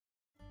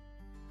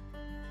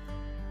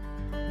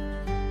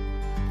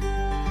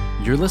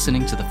You're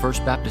listening to the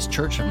First Baptist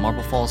Church of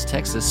Marble Falls,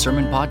 Texas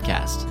Sermon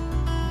Podcast.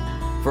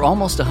 For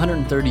almost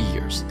 130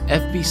 years,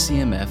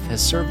 FBCMF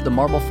has served the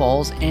Marble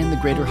Falls and the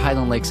greater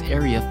Highland Lakes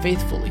area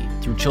faithfully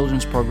through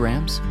children's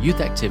programs, youth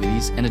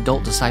activities, and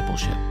adult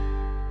discipleship.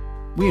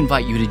 We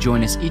invite you to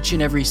join us each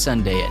and every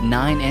Sunday at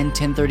 9 and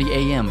 10:30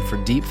 a.m. for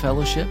deep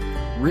fellowship,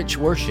 rich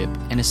worship,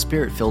 and a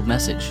spirit-filled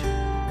message.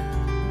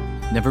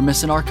 Never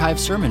miss an archived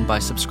sermon by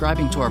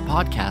subscribing to our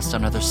podcast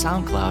on either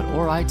SoundCloud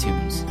or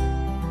iTunes.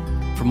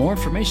 For more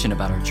information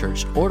about our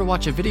church or to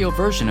watch a video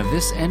version of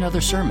this and other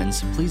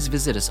sermons, please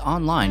visit us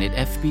online at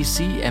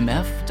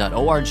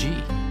fbcmf.org.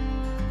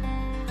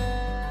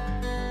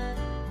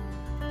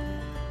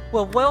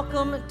 Well,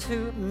 welcome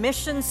to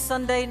Mission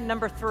Sunday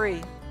number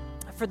 3.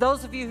 For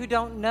those of you who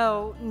don't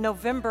know,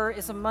 November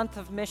is a month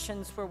of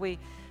missions where we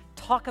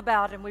talk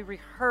about and we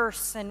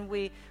rehearse and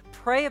we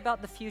pray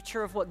about the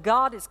future of what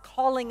God is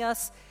calling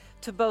us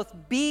to both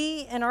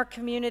be in our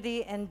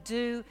community and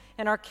do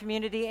in our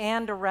community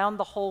and around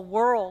the whole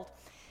world.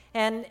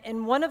 And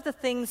one of the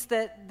things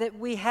that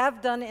we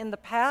have done in the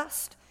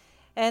past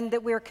and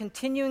that we're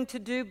continuing to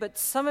do, but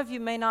some of you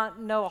may not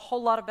know a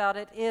whole lot about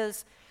it,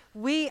 is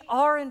we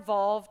are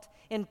involved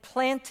in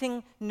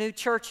planting new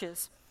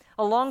churches.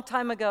 A long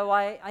time ago,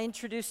 I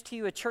introduced to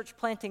you a church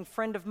planting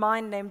friend of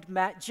mine named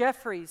Matt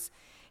Jeffries,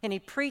 and he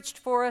preached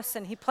for us,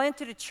 and he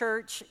planted a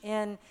church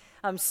in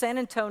San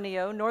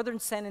Antonio, northern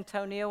San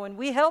Antonio, and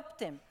we helped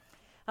him.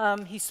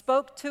 He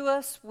spoke to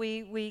us.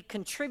 We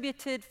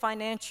contributed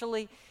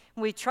financially.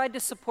 We tried to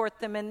support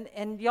them,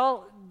 and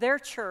y'all, their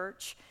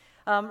church,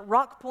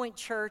 Rock Point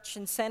Church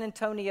in San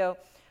Antonio,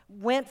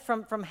 went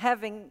from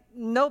having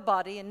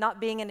nobody and not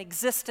being in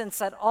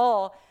existence at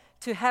all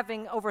to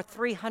having over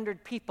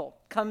 300 people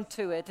come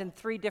to it in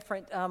 3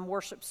 different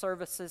worship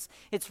services.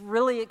 It's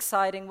really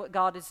exciting what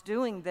God is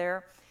doing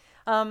there.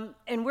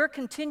 And we're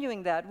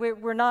continuing that.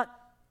 We're not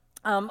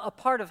a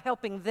part of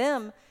helping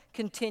them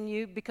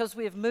continue because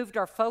we have moved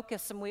our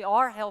focus and we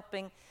are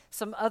helping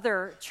some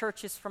other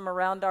churches from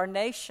around our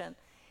nation.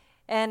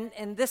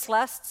 And this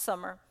last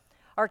summer,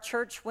 our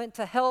church went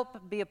to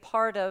help be a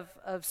part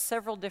of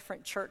several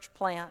different church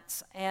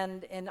plants,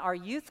 and our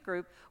youth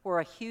group were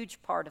a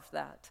huge part of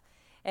that.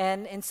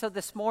 And so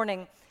this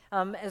morning,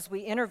 as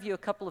we interview a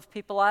couple of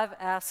people, I've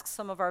asked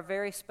some of our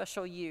very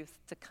special youth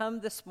to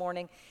come this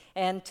morning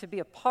and to be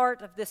a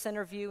part of this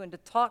interview and to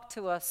talk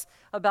to us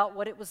about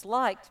what it was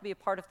like to be a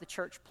part of the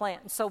church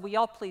plant. And so will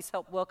y'all please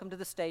help welcome to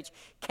the stage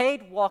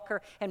Cade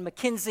Walker and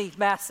Mackenzie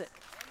Massick.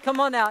 Come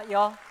on out,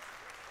 y'all.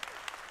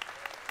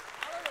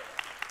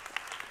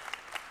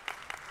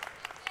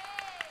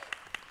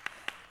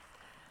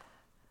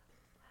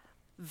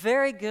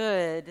 Very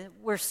good.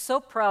 We're so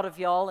proud of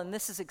y'all, and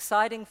this is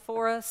exciting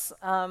for us.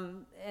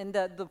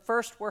 The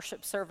first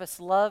worship service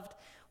loved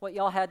what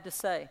y'all had to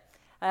say.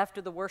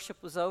 After the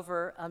worship was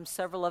over,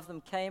 several of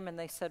them came and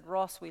they said,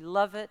 Ross, we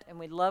love it, and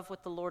we love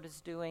what the Lord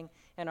is doing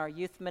in our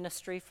youth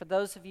ministry. For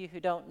those of you who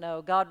don't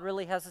know, God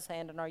really has his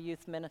hand in our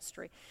youth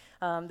ministry.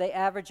 They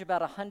average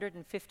about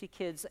 150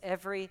 kids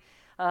every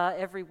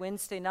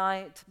Wednesday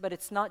night, but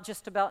it's not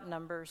just about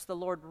numbers. The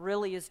Lord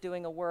really is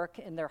doing a work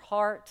in their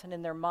heart and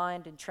in their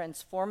mind and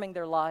transforming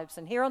their lives.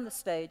 And here on the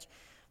stage,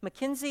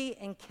 Mackenzie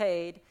and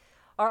Cade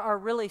are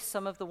really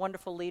some of the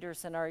wonderful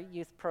leaders in our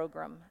youth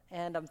program.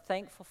 And I'm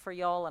thankful for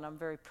y'all, and I'm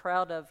very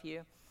proud of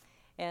you.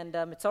 And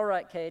it's all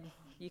right, Cade.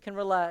 You can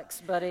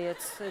relax, buddy.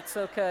 It's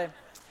okay.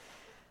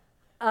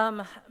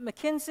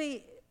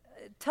 Mackenzie,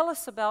 tell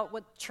us about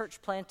what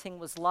church planting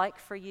was like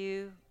for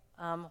you.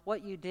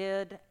 What you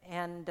did,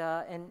 and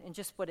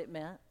just what it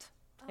meant,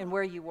 and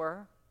where you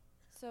were.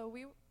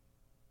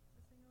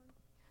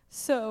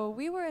 So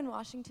we were in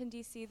Washington,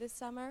 D.C. this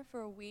summer for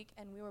a week,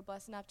 and we were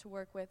blessed enough to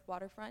work with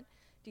Waterfront,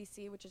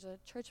 D.C., which is a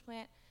church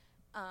plant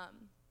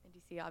in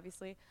D.C.,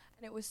 obviously.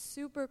 And it was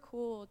super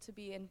cool to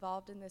be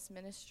involved in this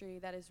ministry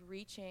that is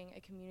reaching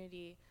a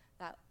community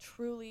that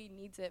truly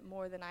needs it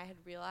more than I had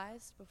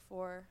realized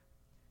before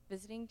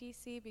visiting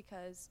D.C.,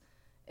 because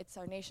it's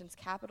our nation's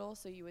capital,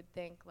 so you would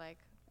think, like,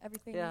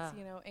 everything is,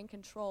 in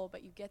control,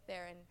 but you get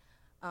there and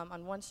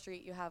on one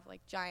street you have like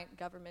giant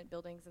government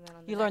buildings, and then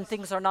on the you learn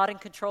things are not in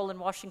control in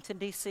Washington,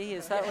 D.C.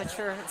 Is that what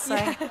you're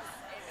saying? Yes.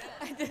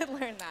 I did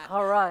learn that.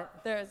 All right.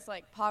 There's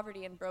like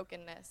poverty and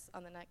brokenness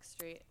on the next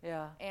street.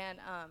 Yeah. And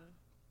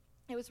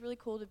it was really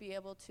cool to be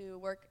able to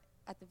work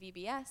at the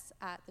VBS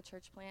at the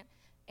church plant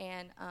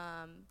and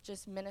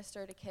just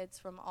minister to kids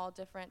from all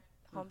different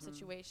home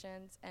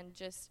situations and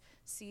just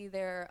see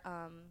their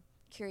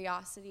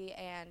curiosity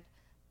and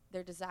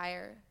their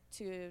desire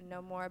to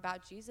know more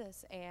about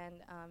Jesus,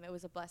 and it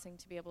was a blessing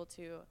to be able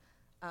to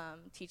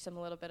teach them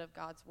a little bit of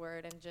God's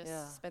word and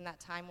just spend that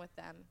time with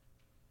them.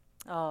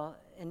 Oh,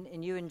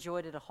 and you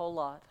enjoyed it a whole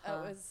lot,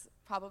 huh? It was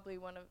probably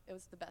it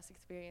was the best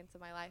experience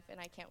of my life, and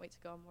I can't wait to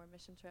go on more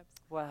mission trips.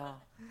 Wow,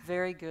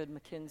 very good,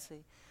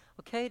 Mackenzie.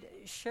 Okay,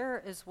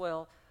 share as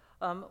well.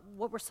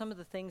 What were some of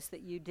the things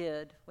that you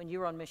did when you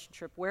were on mission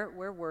trip? Where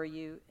were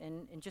you?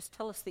 And just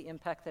tell us the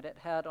impact that it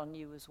had on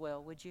you as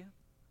well, would you?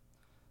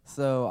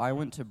 So I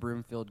went to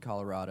Broomfield,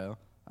 Colorado.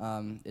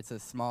 It's a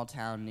small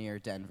town near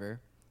Denver,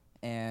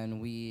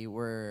 and we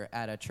were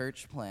at a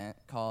church plant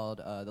called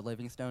the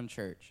Livingstone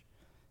Church.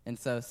 And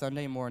so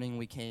Sunday morning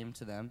we came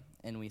to them,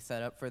 and we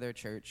set up for their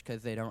church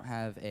because they don't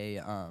have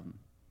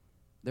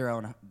their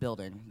own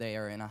building. They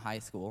are in a high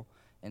school,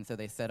 and so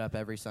they set up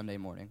every Sunday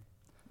morning.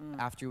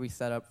 After we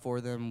set up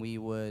for them, we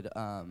would,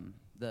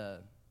 the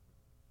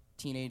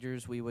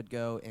teenagers, we would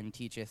go and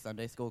teach a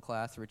Sunday school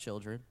class for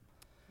children.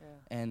 Yeah.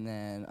 And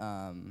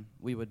then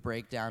we would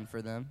break down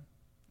for them.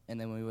 And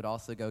then we would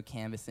also go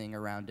canvassing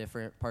around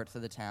different parts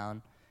of the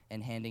town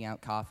and handing out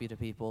coffee to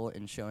people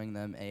and showing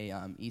them a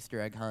Easter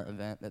egg hunt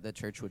event that the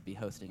church would be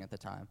hosting at the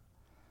time.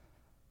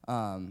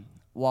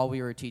 While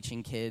we were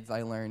teaching kids,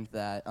 I learned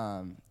that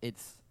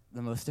it's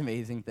the most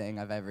amazing thing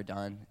I've ever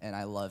done, and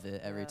I love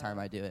it every time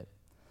I do it.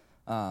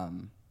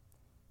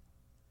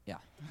 Yeah.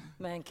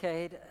 Man,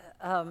 Cade,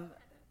 I'm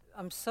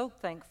so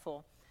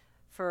thankful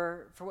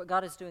for what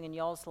God is doing in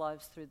y'all's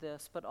lives through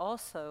this, but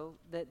also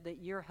that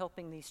you're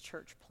helping these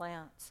church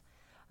plants.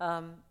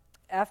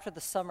 After the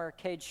summer,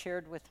 Cade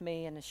shared with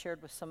me and has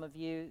shared with some of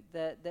you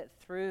that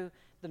through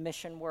the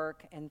mission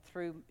work and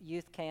through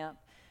youth camp,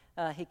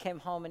 he came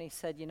home and he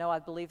said, I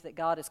believe that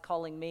God is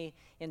calling me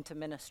into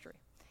ministry.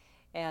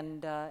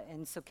 And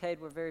so,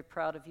 Cade, we're very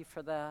proud of you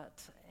for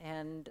that.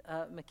 And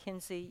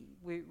Mackenzie,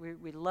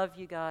 we love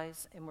you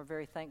guys, and we're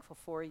very thankful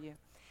for you.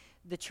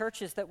 The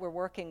churches that we're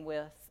working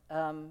with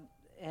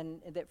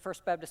and that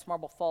First Baptist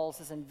Marble Falls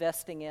is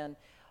investing in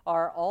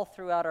are all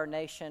throughout our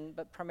nation,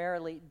 but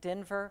primarily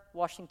Denver,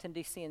 Washington,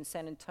 D.C., and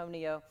San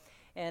Antonio.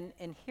 And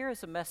here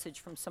is a message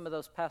from some of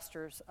those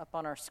pastors up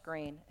on our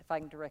screen, if I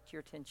can direct your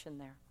attention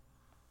there.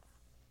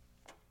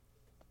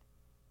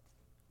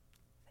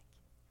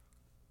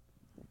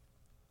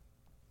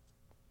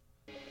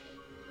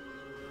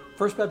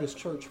 First Baptist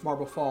Church,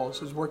 Marble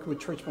Falls, is working with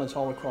church plants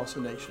all across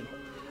the nation.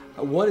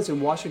 One is in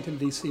Washington,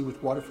 D.C.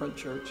 with Waterfront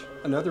Church.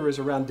 Another is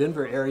around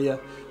Denver area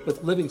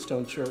with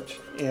Livingstone Church.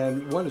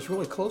 And one is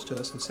really close to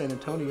us in San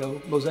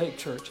Antonio, Mosaic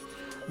Church.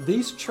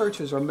 These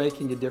churches are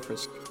making a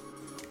difference.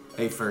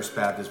 Hey, First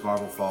Baptist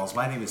Marble Falls.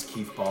 My name is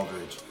Keith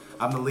Baldridge.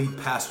 I'm the lead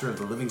pastor of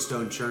the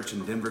Livingstone Church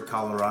in Denver,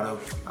 Colorado.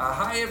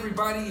 Hi,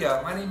 everybody.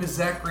 My name is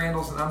Zach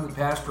Randles, and I'm the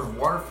pastor of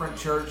Waterfront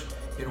Church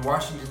in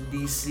Washington,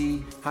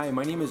 D.C. Hi,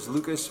 my name is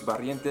Lucas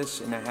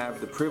Barrientos, and I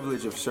have the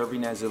privilege of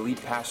serving as a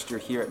lead pastor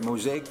here at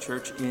Mosaic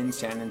Church in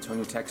San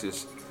Antonio,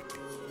 Texas.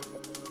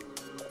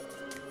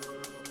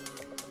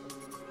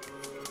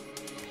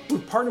 We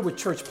partner with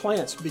church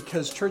plants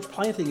because church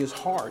planting is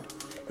hard,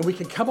 and we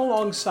can come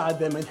alongside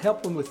them and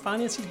help them with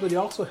finances, but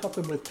also help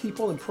them with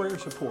people and prayer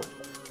support.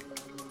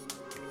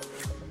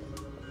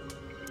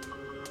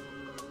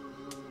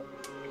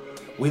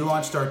 We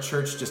launched our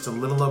church just a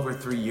little over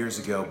 3 years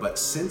ago, but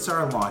since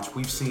our launch,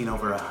 we've seen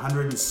over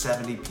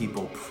 170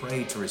 people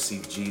pray to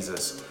receive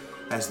Jesus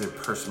as their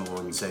personal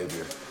Lord and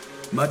Savior.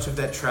 Much of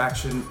that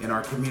traction in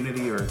our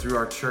community or through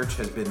our church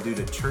has been due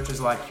to churches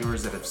like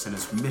yours that have sent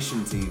us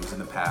mission teams in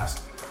the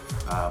past.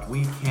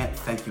 We can't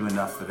thank you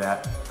enough for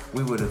that.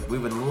 We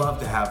would love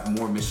to have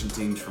more mission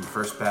teams from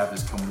First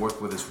Baptist come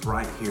work with us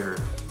right here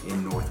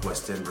in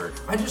Northwest Denver.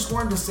 I just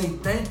wanted to say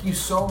thank you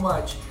so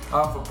much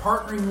for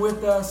partnering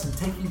with us and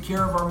taking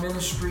care of our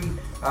ministry.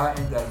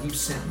 You've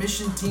sent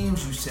mission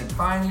teams, you've sent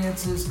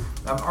finances.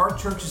 Our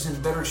church is in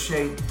better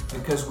shape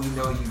because we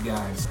know you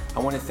guys. I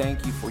want to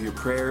thank you for your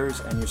prayers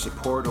and your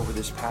support over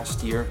this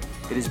past year.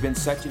 It has been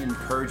such an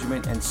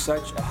encouragement and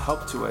such a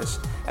help to us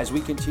as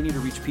we continue to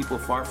reach people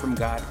far from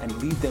God and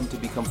lead them to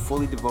become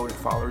fully devoted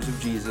followers of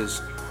Jesus,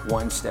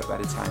 one step at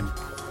a time.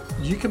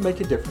 You can make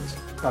a difference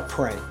by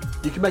praying.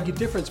 You can make a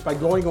difference by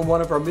going on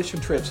one of our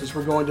mission trips as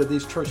we're going to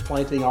these church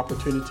planting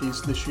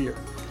opportunities this year.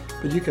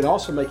 But you can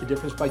also make a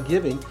difference by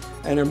giving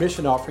and our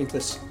mission offering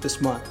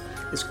this month.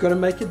 It's going to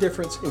make a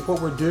difference in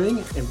what we're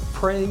doing and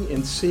praying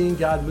and seeing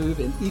God move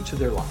in each of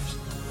their lives.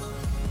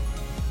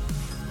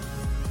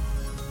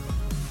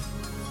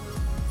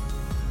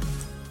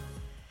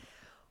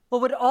 Well,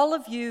 would all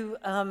of you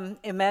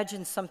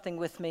imagine something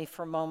with me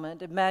for a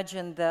moment?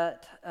 Imagine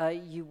that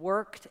you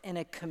worked in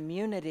a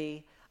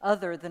community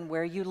other than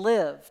where you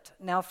lived.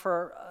 Now,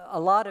 for a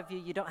lot of you,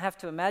 you don't have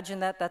to imagine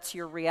that. That's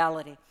your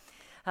reality.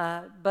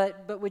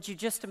 But would you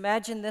just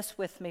imagine this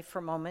with me for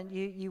a moment?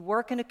 You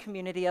work in a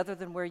community other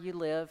than where you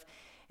live,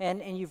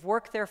 and you've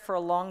worked there for a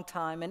long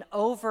time. And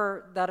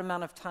over that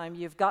amount of time,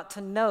 you've got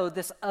to know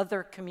this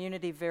other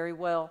community very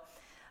well.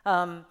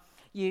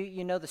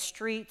 You know the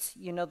streets,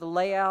 you know the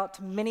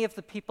layout. Many of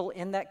the people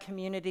in that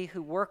community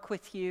who work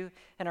with you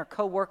and are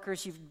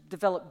co-workers, you've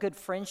developed good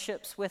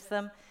friendships with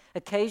them.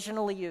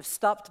 Occasionally you've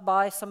stopped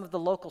by some of the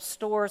local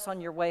stores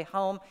on your way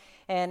home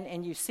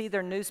and you see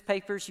their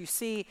newspapers, you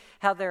see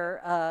how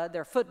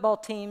their football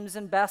teams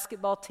and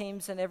basketball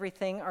teams and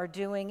everything are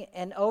doing.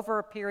 And over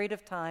a period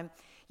of time,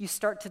 you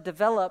start to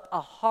develop a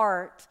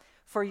heart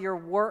for your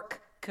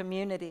work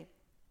community.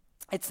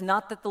 It's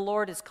not that the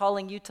Lord is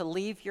calling you to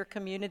leave your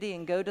community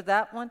and go to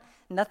that one.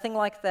 Nothing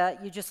like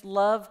that. You just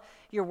love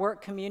your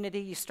work community.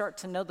 You start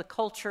to know the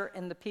culture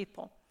and the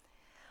people.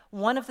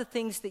 One of the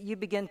things that you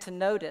begin to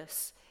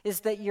notice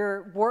is that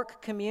your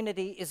work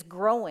community is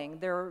growing.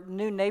 There are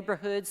new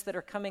neighborhoods that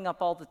are coming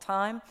up all the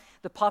time.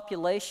 The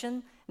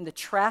population and the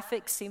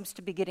traffic seems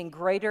to be getting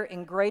greater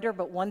and greater,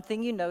 but one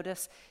thing you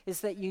notice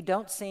is that you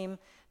don't seem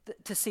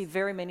to see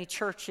very many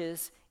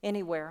churches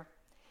anywhere.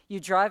 You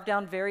drive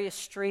down various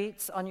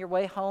streets on your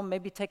way home,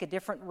 maybe take a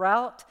different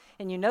route,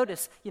 and you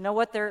notice, you know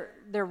what, there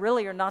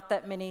really are not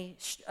that many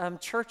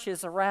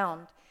churches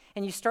around.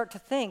 And you start to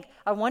think,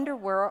 I wonder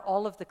where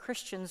all of the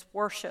Christians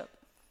worship.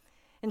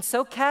 And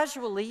so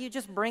casually, you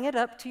just bring it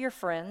up to your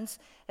friends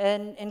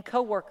and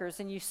coworkers,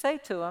 and you say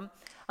to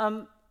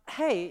them,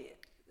 hey,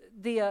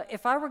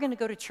 if I were going to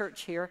go to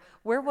church here,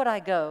 where would I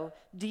go?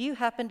 Do you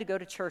happen to go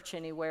to church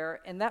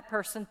anywhere? And that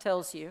person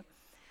tells you,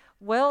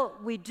 well,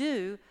 we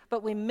do,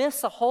 but we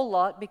miss a whole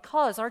lot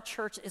because our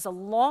church is a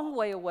long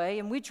way away,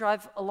 and we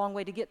drive a long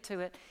way to get to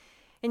it.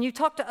 And you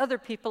talk to other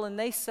people, and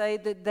they say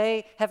that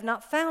they have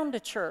not found a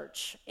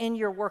church in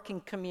your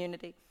working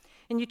community.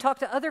 And you talk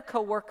to other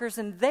coworkers,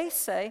 and they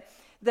say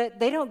that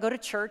they don't go to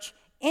church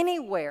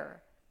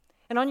anywhere.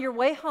 And on your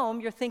way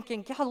home, you're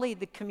thinking, golly,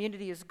 the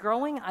community is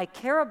growing. I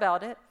care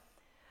about it.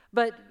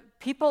 But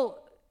people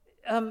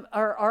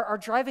are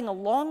driving a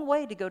long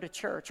way to go to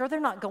church, or they're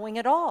not going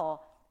at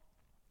all.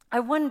 I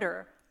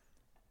wonder,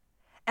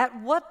 at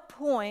what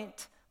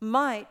point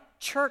might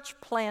church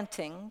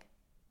planting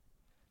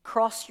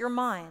cross your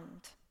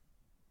mind?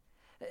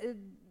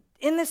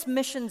 In this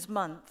missions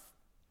month,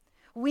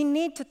 we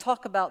need to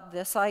talk about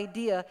this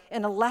idea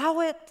and allow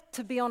it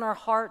to be on our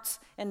hearts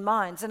and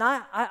minds. And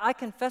I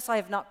confess I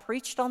have not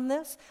preached on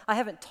this. I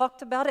haven't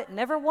talked about it,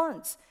 never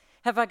once.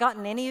 Have I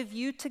gotten any of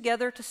you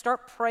together to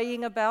start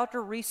praying about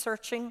or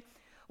researching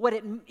what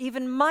it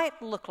even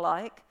might look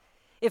like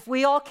if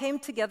we all came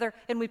together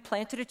and we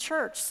planted a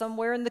church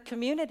somewhere in the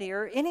community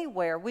or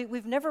anywhere?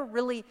 We've never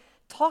really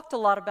talked a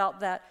lot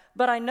about that.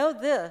 But I know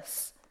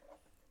this.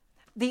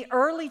 The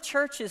early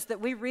churches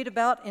that we read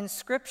about in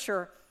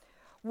Scripture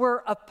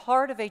were a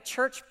part of a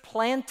church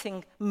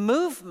planting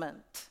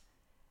movement.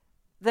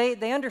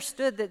 They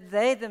understood that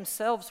they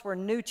themselves were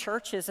new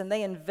churches, and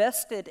they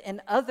invested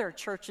in other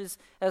churches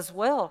as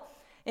well.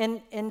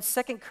 In 2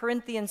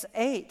 Corinthians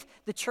 8,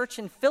 the church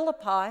in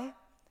Philippi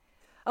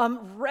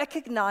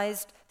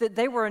recognized that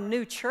they were a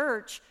new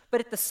church,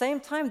 but at the same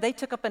time, they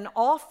took up an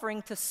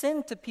offering to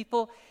send to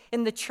people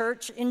in the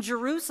church in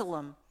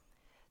Jerusalem.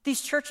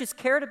 These churches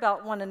cared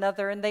about one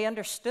another, and they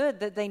understood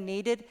that they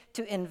needed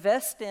to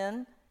invest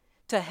in,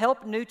 to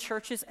help new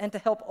churches and to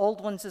help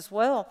old ones as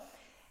well.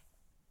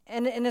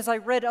 And as I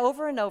read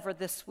over and over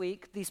this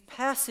week, these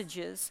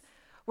passages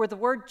where the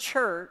word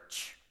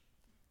church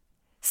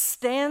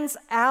stands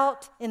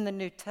out in the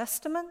New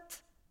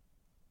Testament,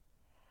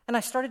 and I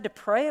started to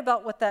pray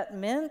about what that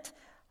meant,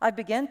 I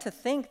began to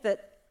think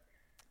that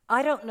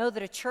I don't know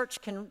that a church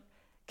can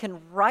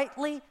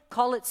rightly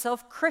call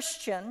itself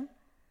Christian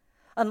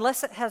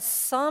unless it has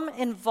some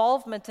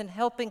involvement in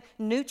helping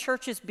new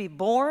churches be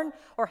born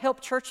or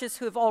help churches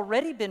who have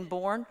already been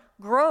born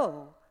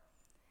grow.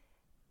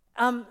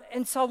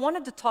 And so I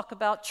wanted to talk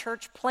about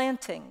church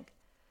planting.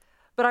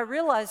 But I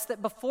realized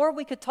that before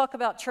we could talk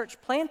about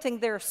church planting,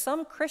 there are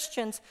some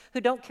Christians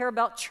who don't care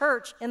about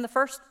church in the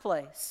first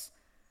place.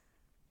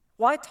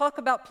 Why talk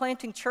about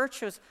planting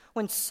churches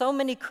when so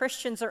many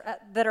Christians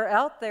that are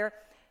out there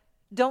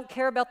don't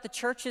care about the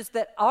churches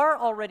that are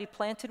already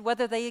planted,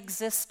 whether they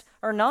exist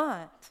or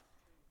not?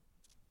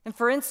 And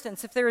for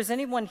instance, if there is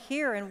anyone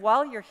here, and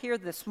while you're here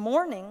this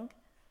morning,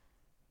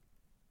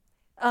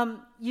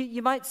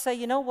 you might say,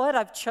 you know what,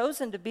 I've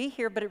chosen to be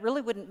here, but it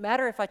really wouldn't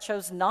matter if I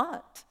chose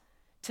not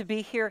to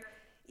be here.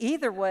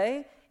 Either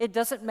way, it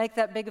doesn't make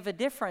that big of a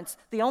difference.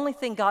 The only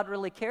thing God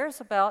really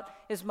cares about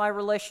is my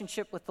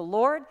relationship with the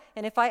Lord,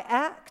 and if I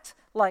act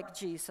like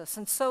Jesus.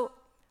 And so,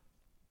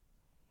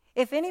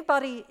 if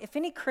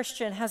any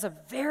Christian has a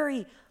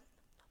very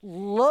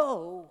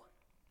low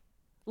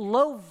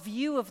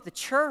view of the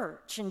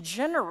church in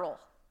general,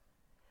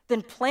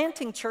 then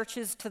planting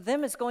churches to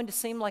them is going to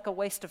seem like a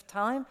waste of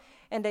time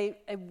and a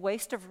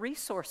waste of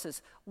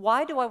resources.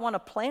 Why do I want to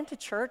plant a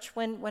church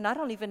when I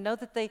don't even know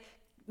that they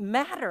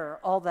matter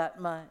all that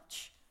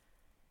much?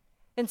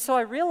 And so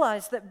I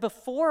realized that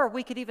before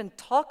we could even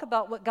talk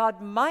about what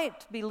God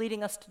might be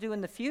leading us to do in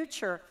the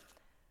future,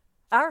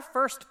 our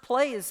first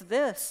play is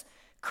this: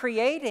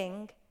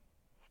 creating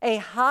a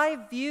high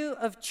view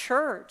of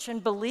church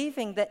and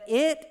believing that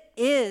it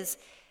is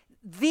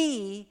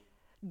the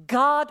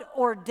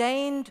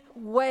God-ordained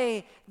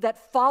way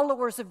that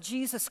followers of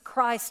Jesus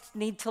Christ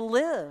need to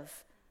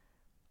live.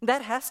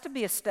 That has to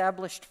be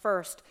established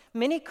first.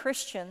 Many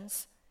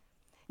Christians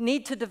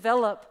need to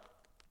develop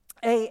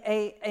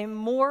a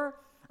more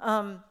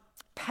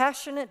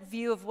passionate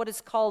view of what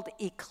is called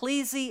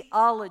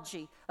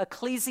ecclesiology.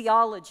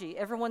 Ecclesiology.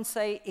 Everyone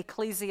say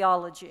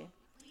ecclesiology.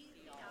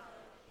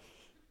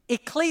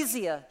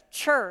 Ecclesia,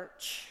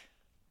 church.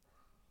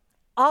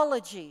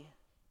 Ology,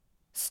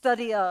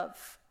 study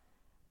of.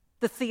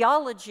 The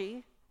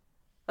theology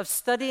of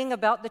studying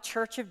about the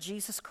church of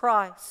Jesus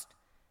Christ.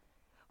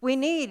 We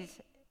need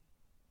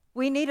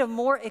a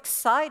more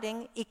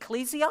exciting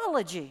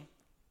ecclesiology.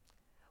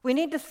 We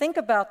need to think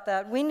about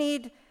that. We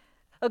need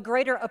a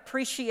greater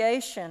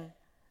appreciation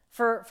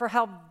for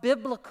how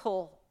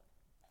biblical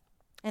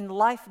and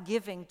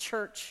life-giving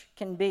church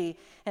can be,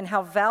 and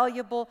how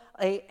valuable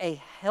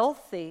a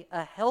healthy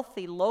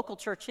local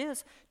church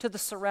is to the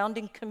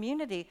surrounding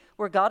community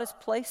where God has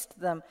placed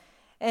them,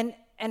 and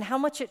how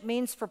much it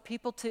means for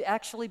people to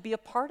actually be a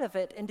part of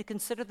it and to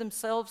consider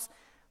themselves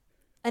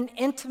an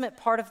intimate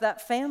part of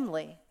that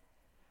family.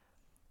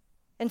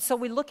 And so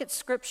we look at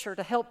Scripture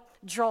to help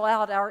draw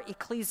out our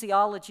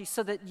ecclesiology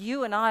so that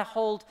you and I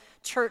hold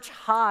church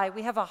high.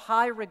 We have a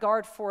high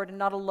regard for it and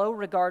not a low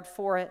regard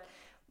for it.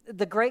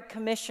 The Great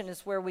Commission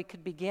is where we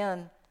could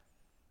begin.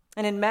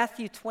 And in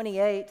Matthew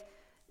 28,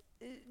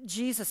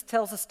 Jesus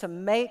tells us to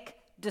make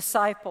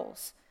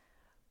disciples.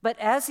 But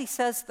as he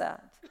says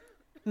that,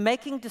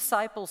 making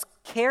disciples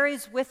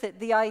carries with it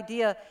the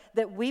idea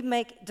that we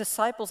make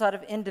disciples out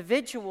of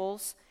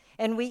individuals,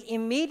 and we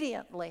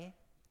immediately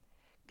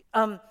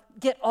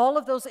get all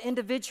of those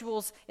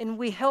individuals and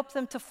we help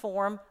them to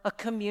form a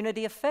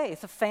community of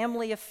faith, a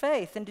family of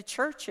faith into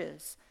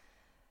churches.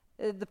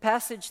 The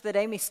passage that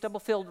Amy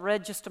Stubblefield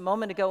read just a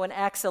moment ago in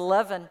Acts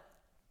 11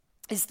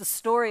 is the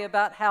story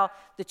about how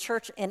the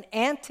church in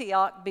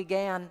Antioch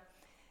began.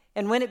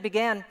 And when it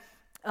began,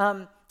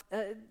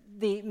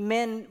 the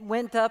men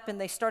went up and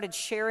they started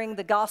sharing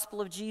the gospel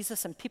of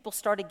Jesus, and people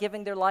started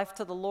giving their life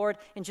to the Lord.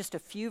 And just a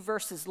few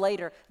verses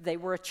later, they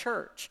were a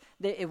church.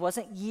 It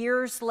wasn't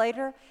years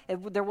later.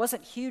 There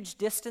wasn't huge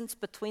distance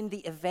between the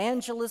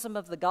evangelism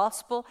of the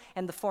gospel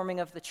and the forming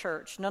of the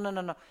church.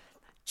 No.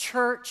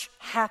 Church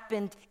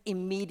happened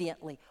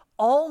immediately,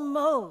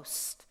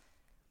 almost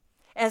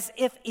as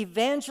if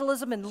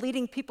evangelism and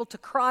leading people to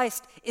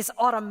Christ is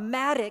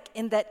automatic,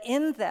 in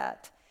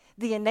that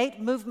the innate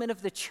movement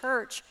of the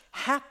church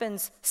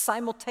happens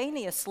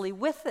simultaneously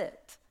with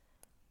it.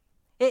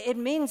 It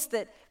means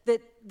that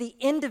the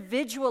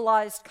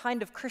individualized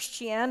kind of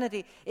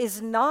Christianity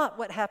is not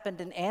what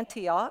happened in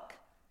Antioch,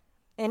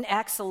 in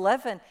Acts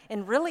 11,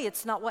 and really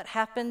it's not what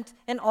happened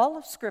in all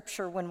of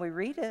Scripture when we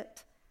read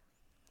it.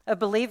 A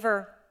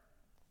believer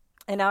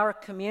in our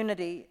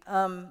community,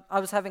 I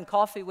was having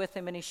coffee with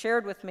him, and he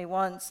shared with me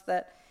once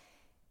that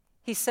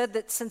he said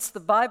that since the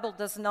Bible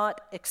does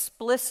not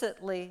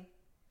explicitly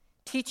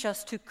teach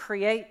us to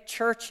create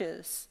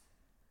churches,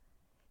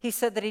 he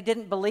said that he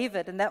didn't believe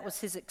it, and that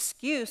was his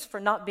excuse for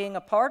not being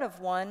a part of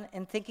one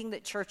and thinking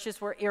that churches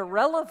were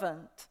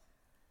irrelevant.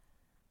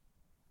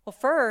 Well,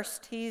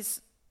 first,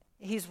 he's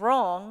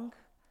wrong.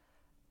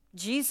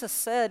 Jesus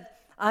said,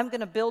 I'm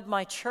going to build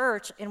my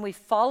church, and we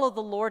follow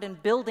the Lord in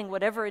building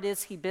whatever it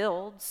is he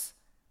builds.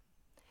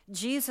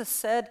 Jesus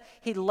said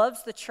he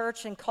loves the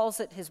church and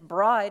calls it his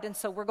bride, and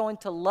so we're going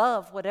to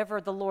love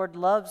whatever the Lord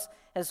loves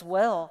as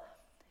well.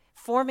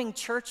 Forming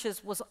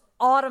churches was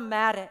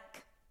automatic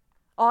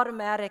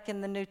in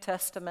the New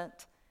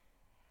Testament.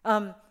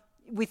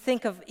 We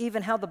think of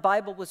even how the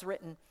Bible was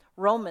written: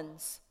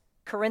 Romans,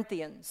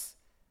 Corinthians,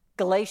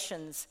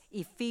 Galatians,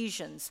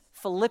 Ephesians,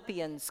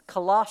 Philippians,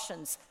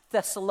 Colossians,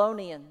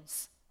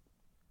 Thessalonians.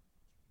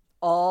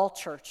 All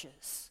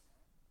churches.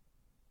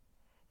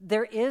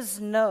 There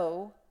is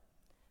no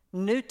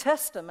New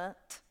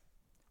Testament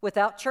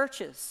without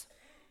churches.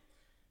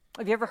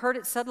 Have you ever heard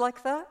it said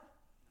like that?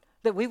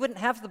 That we wouldn't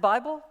have the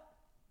Bible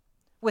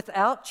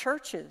without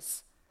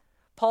churches.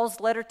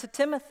 Paul's letter to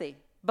Timothy,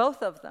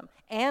 both of them,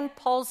 and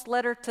Paul's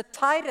letter to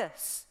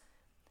Titus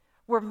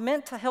were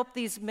meant to help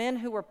these men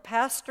who were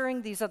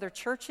pastoring these other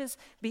churches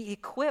be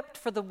equipped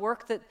for the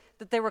work that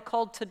they were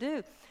called to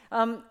do.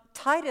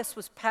 Titus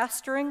was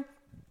pastoring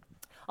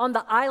on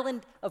the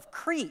island of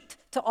Crete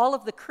to all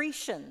of the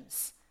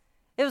Cretans.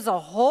 It was a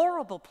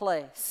horrible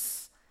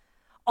place.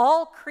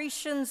 All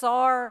Cretans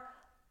are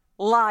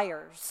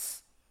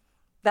liars.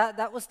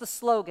 That was the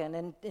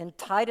slogan, and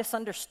Titus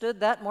understood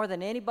that more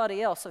than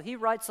anybody else. So he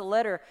writes a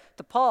letter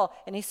to Paul,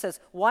 and he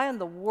says, why in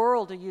the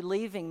world are you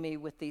leaving me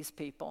with these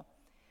people?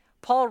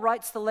 Paul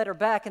writes the letter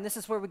back, and this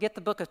is where we get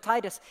the book of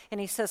Titus, and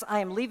he says, I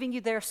am leaving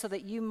you there so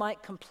that you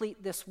might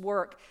complete this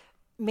work,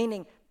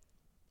 meaning,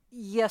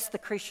 yes, the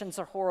Christians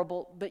are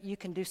horrible, but you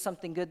can do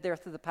something good there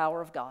through the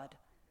power of God.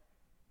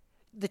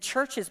 The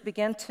churches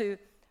began to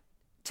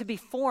be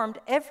formed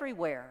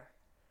everywhere.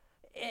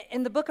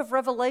 In the book of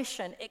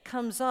Revelation, it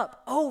comes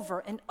up over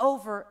and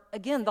over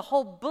again. The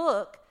whole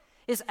book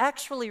is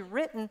actually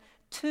written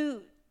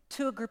to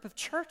a group of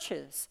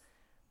churches.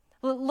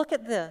 Look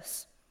at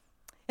this.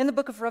 In the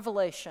book of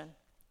Revelation,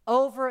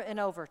 over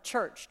and over,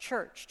 church.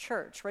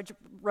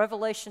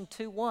 Revelation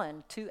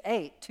 2:1,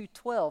 2:8,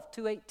 2:12,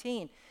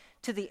 2:18.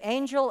 To the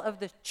angel of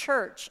the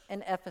church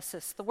in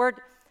Ephesus. The word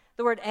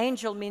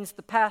angel means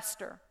the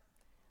pastor.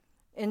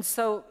 And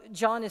so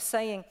John is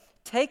saying,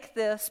 take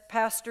this,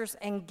 pastors,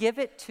 and give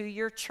it to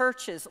your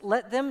churches.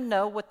 Let them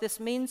know what this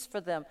means for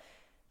them.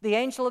 The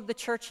angel of the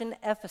church in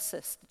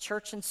Ephesus, the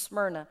church in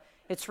Smyrna.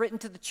 It's written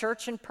to the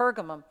church in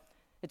Pergamum.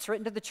 It's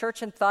written to the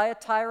church in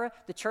Thyatira,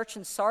 the church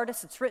in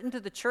Sardis. It's written to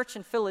the church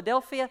in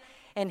Philadelphia.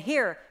 And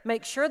here,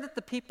 make sure that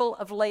the people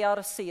of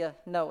Laodicea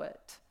know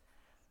it.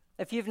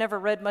 If you've never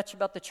read much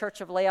about the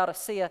church of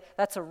Laodicea,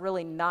 that's a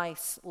really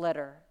nice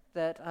letter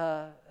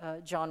that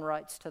John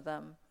writes to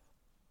them.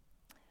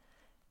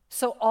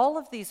 So all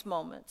of these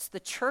moments, the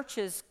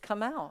churches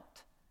come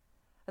out.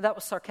 That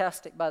was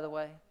sarcastic, by the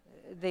way.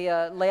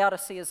 The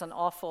Laodicea is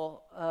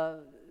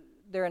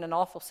they're in an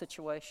awful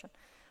situation.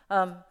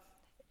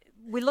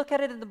 We look at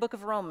it in the book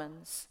of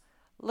Romans.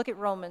 Look at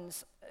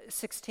Romans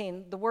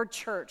 16. The word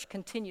church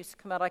continues to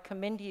come out. I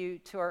commend you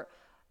to our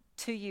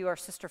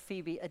sister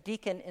Phoebe, a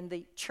deacon in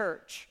the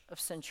church of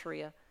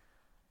Centuria.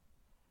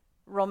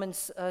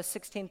 Romans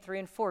 16, 3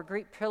 and 4.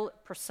 Greet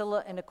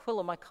Priscilla and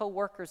Aquila, my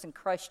co-workers in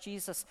Christ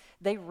Jesus.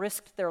 They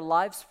risked their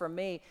lives for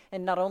me,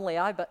 and not only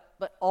I,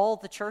 but all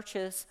the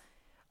churches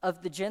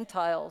of the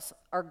Gentiles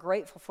are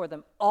grateful for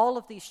them. All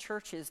of these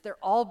churches, they're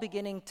all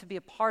beginning to be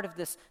a part of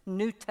this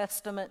New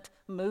Testament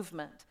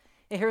movement.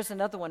 And here's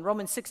another one,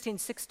 Romans 16,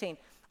 16.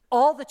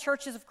 All the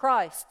churches of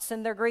Christ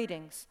send their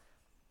greetings.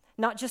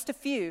 Not just a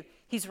few.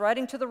 He's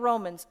writing to the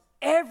Romans.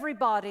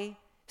 Everybody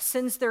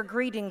sends their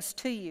greetings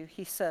to you,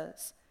 he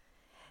says.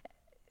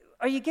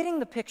 Are you getting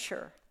the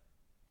picture?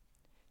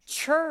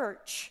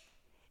 Church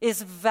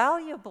is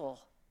valuable.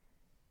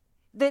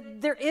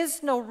 That there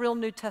is no real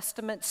New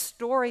Testament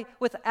story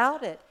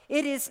without it.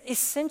 It is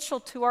essential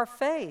to our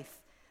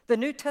faith. The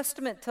New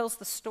Testament tells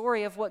the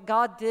story of what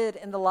God did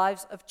in the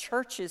lives of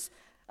churches.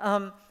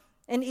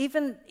 And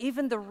even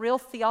the real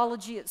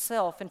theology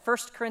itself. In 1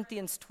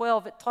 Corinthians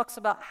 12, it talks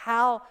about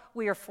how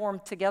we are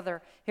formed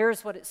together.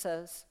 Here's what it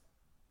says.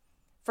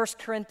 1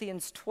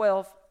 Corinthians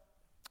 12,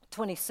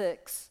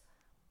 26.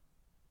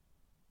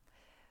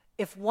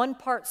 If one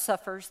part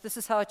suffers, this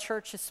is how a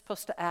church is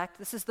supposed to act.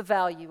 This is the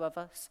value of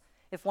us.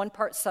 If one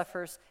part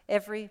suffers,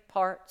 every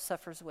part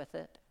suffers with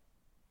it.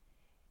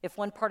 If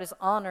one part is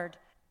honored,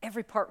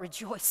 every part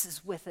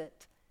rejoices with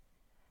it.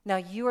 Now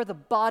you are the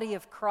body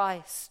of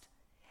Christ,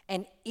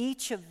 and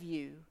each of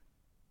you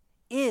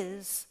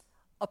is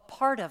a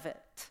part of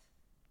it.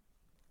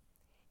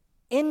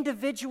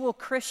 Individual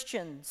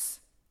Christians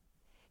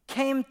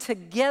came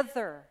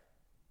together.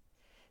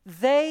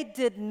 They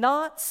did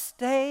not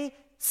stay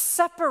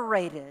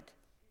separated.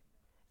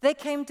 They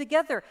came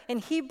together. In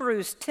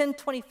Hebrews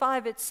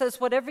 10:25, it says,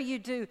 whatever you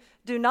do,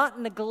 do not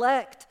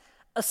neglect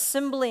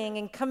assembling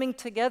and coming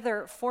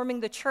together,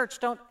 forming the church.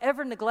 Don't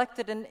ever neglect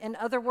it. In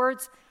other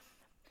words,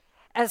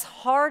 as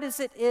hard as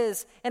it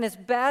is and as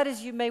bad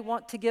as you may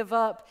want to give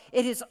up,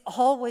 it is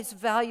always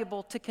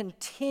valuable to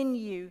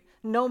continue,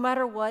 no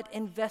matter what,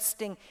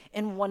 investing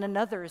in one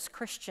another as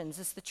Christians,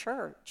 as the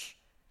church.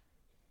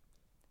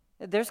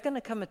 There's going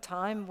to come a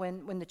time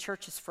when the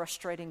church is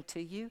frustrating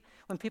to you,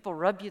 when people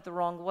rub you the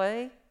wrong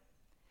way,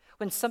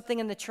 when something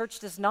in the church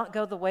does not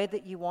go the way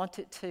that you want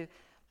it to.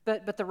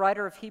 But the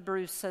writer of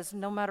Hebrews says,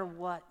 no matter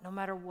what,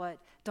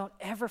 don't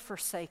ever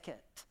forsake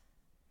it.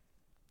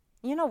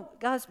 You know,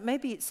 guys,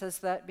 maybe it says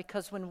that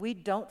because when we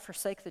don't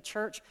forsake the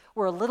church,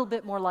 we're a little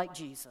bit more like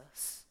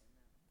Jesus,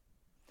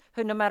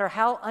 who no matter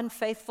how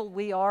unfaithful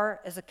we are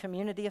as a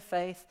community of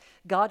faith,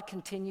 God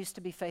continues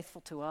to be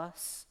faithful to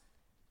us.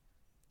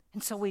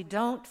 And so we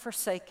don't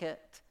forsake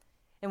it,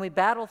 and we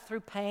battle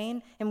through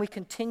pain, and we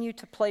continue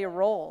to play a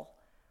role.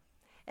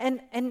 And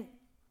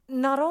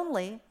not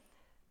only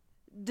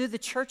do the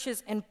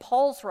churches in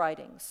Paul's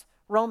writings,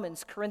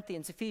 Romans,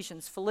 Corinthians,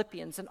 Ephesians,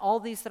 Philippians, and all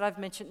these that I've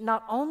mentioned,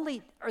 not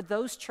only are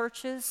those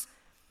churches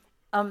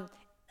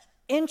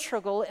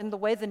integral in the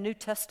way the New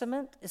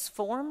Testament is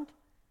formed,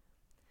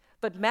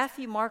 but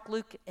Matthew, Mark,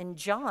 Luke, and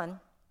John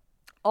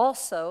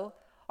also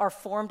are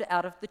formed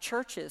out of the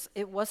churches.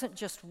 It wasn't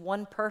just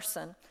one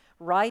person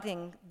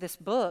writing this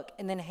book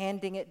and then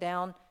handing it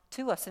down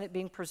to us and it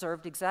being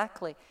preserved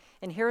exactly.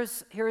 And here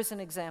is an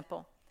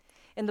example.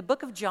 In the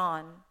book of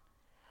John,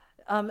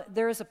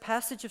 there is a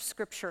passage of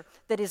Scripture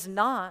that is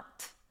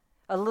not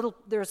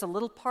there's a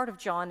little part of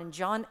John in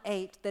John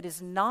 8 that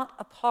is not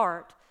a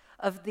part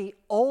of the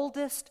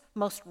oldest,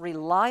 most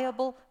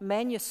reliable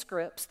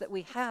manuscripts that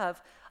we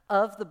have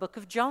of the book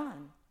of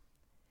John.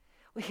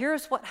 Well,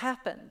 here's what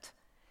happened.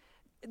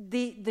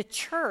 The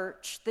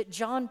church that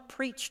John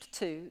preached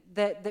to,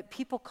 that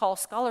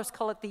scholars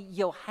call it the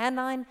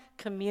Johannine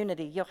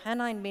community.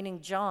 Johannine meaning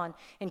John,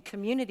 and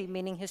community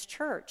meaning his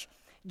church.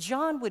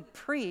 John would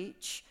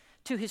preach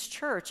to his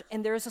church,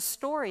 and there is a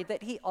story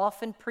that he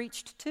often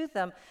preached to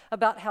them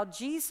about how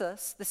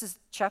Jesus, this is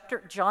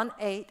John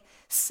 8,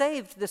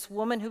 saved this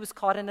woman who was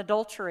caught in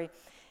adultery.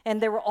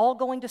 And they were all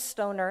going to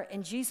stone her,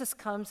 and Jesus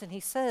comes and he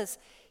says,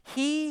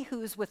 "He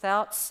who is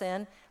without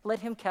sin, let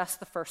him cast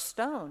the first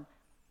stone."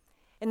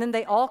 And then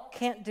they all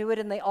can't do it,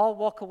 and they all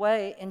walk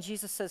away, and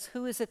Jesus says,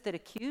 "Who is it that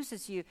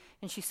accuses you?"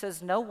 And she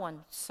says, "No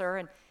one, sir."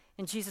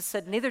 And Jesus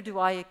said, "Neither do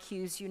I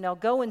accuse you. Now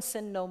go and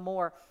sin no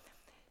more."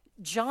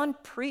 John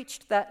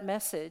preached that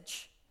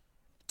message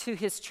to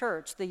his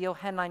church, the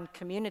Johannine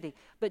community,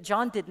 but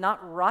John did not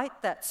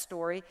write that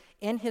story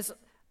in his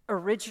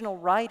original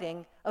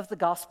writing of the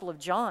Gospel of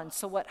John.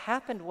 So what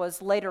happened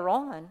was later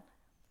on,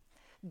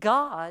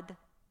 God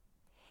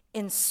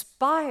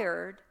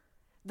inspired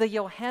the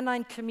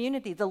Johannine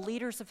community, the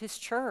leaders of his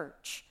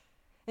church,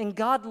 And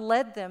God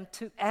led them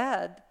to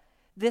add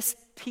this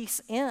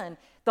piece in.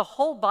 The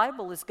whole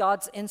Bible is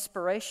God's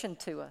inspiration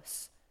to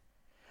us.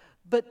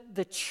 But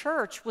the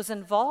church was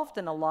involved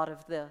in a lot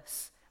of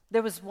this.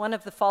 There was one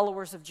of the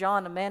followers of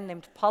John, a man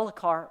named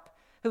Polycarp,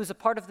 who was a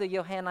part of the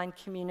Johannine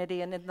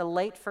community. And in the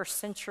late first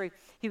century,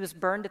 he was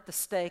burned at the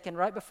stake. And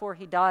right before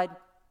he died,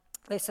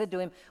 they said to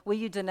him, "Will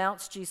you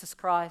denounce Jesus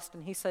Christ?"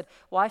 And he said,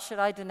 "Why should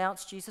I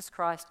denounce Jesus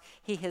Christ?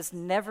 He has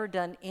never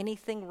done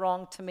anything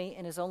wrong to me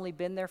and has only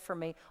been there for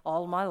me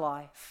all my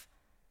life."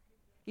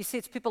 You see,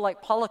 it's people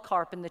like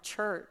Polycarp in the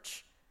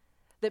church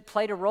that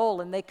played a role,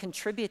 and they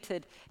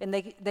contributed, and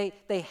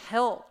they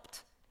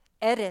helped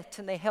edit,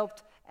 and they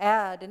helped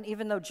add. And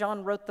even though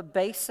John wrote the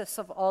basis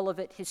of all of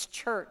it, his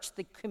church,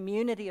 the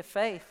community of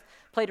faith,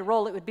 played a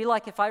role. It would be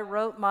like if I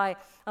wrote my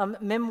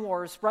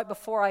memoirs right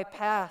before I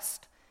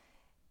passed,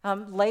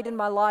 late in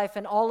my life,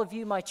 and all of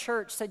you, my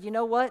church, said, "You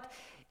know what?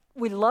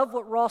 We love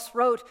what Ross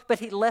wrote, but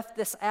he left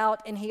this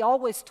out, and he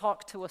always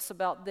talked to us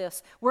about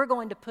this. We're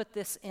going to put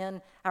this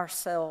in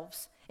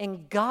ourselves."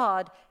 And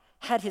God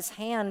had his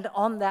hand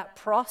on that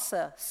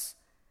process.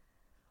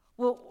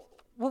 Well,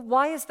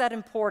 why is that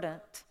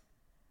important?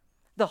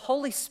 The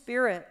Holy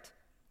Spirit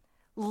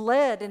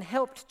led and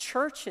helped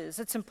churches.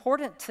 It's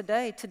important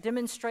today to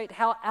demonstrate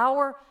how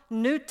our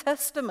New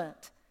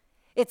Testament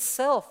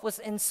itself was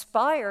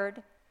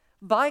inspired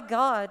by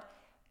God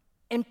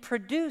and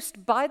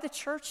produced by the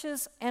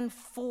churches and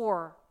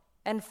for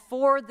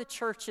the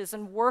churches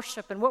and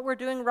worship and what we're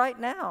doing right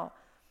now.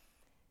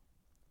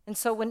 And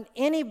so when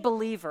any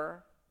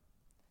believer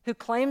who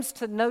claims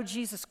to know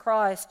Jesus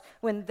Christ,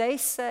 when they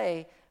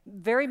say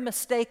very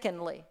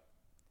mistakenly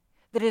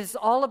that it is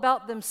all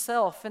about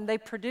themselves and they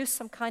produce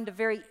some kind of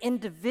very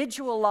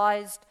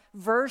individualized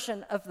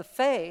version of the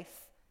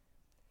faith,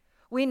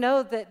 we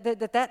know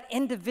that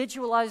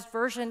individualized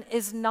version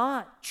is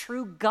not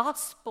true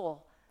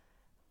gospel.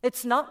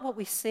 It's not what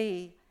we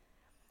see.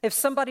 If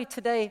somebody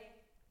today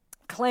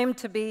claimed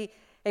to be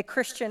a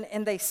Christian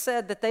and they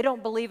said that they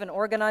don't believe in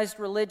organized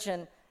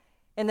religion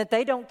and that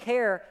they don't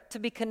care to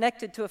be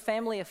connected to a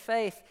family of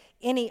faith,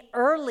 any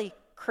early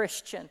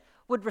Christian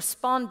would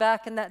respond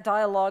back in that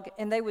dialogue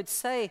and they would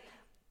say,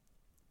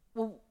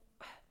 "Well,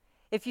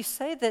 if you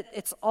say that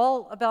it's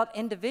all about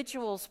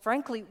individuals,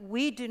 frankly,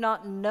 we do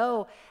not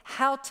know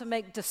how to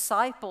make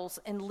disciples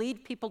and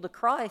lead people to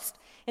Christ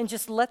and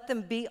just let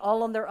them be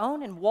all on their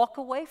own and walk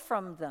away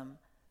from them."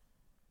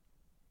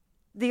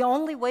 The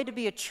only way to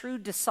be a true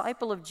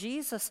disciple of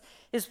Jesus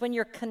is when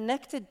you're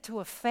connected to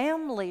a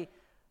family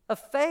of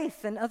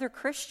faith and other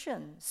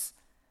Christians.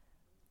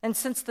 And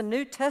since the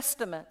New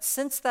Testament,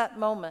 since that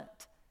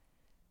moment,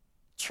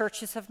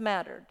 churches have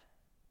mattered.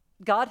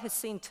 God has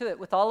seen to it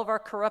with all of our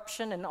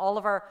corruption and all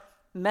of our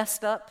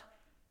messed up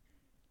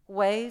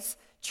ways,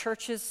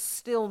 churches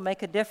still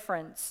make a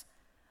difference.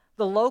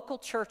 The local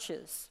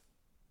churches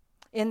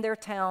in their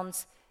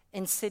towns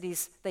and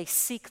cities, they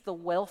seek the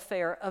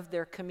welfare of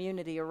their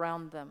community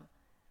around them.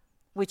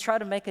 We try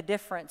to make a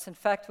difference. In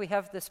fact, we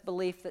have this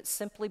belief that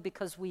simply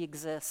because we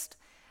exist,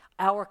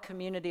 our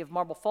community of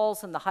Marble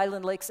Falls and the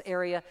Highland Lakes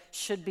area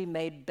should be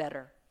made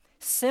better.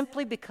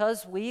 Simply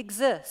because we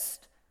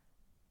exist,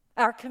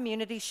 our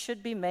community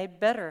should be made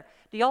better.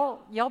 Do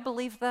y'all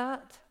believe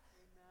that?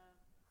 Amen.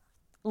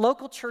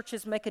 Local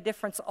churches make a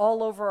difference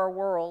all over our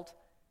world.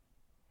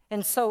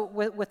 And so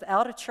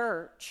without a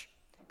church,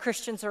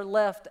 Christians are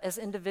left as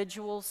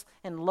individuals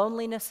in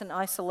loneliness and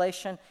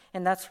isolation,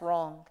 and that's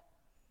wrong.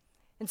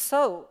 And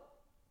so,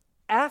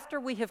 after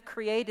we have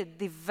created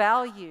the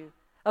value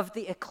of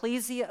the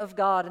ecclesia of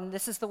God, and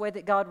this is the way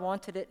that God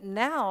wanted it,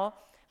 now,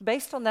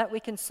 based on that, we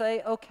can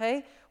say,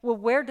 okay, well,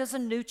 where does a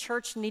new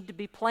church need to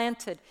be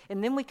planted?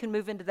 And then we can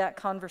move into that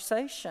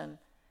conversation.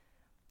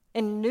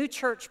 And new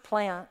church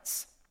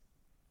plants,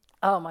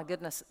 oh my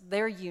goodness,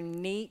 they're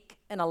unique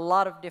in a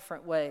lot of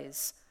different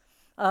ways.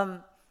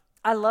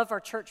 I love our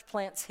church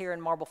plants here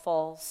in Marble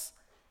Falls.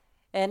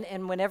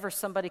 And whenever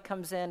somebody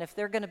comes in, if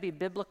they're going to be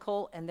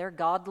biblical and they're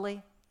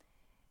godly,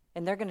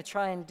 and they're going to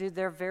try and do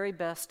their very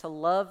best to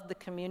love the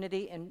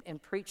community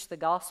and preach the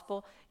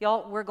gospel,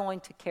 y'all, we're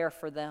going to care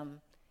for them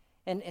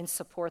and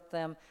support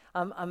them.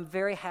 I'm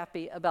very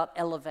happy about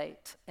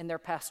Elevate and their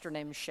pastor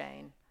named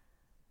Shane.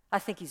 I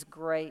think he's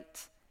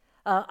great.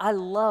 I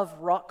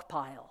love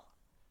Rockpile.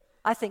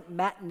 I think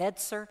Matt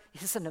Nedser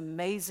is an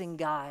amazing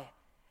guy.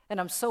 And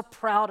I'm so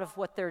proud of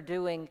what they're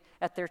doing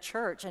at their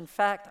church. In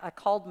fact, I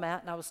called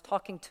Matt and I was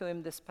talking to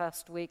him this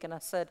past week and I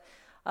said,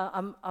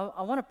 I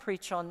want to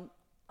preach on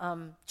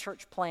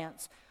church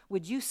plants.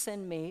 Would you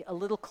send me a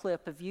little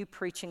clip of you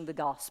preaching the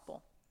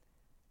gospel?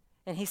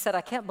 And he said,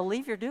 I can't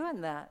believe you're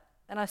doing that.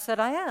 And I said,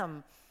 I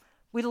am.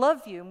 We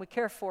love you and we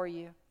care for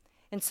you.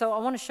 And so I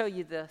want to show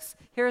you this.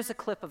 Here is a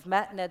clip of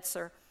Matt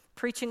Nedser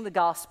preaching the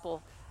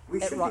gospel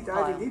We at should Rock be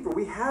diving Pile. deeper.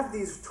 We have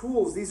these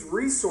tools, these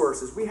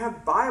resources. We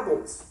have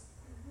Bibles.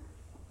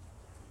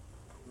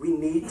 We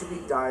need to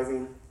be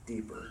diving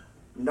deeper.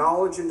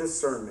 Knowledge and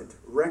discernment,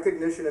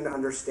 recognition and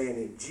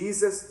understanding,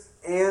 Jesus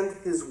and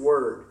His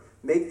Word.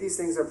 Make these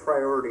things a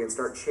priority and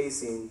start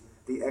chasing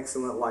the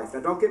excellent life. Now,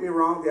 don't get me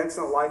wrong, the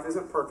excellent life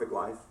isn't perfect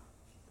life.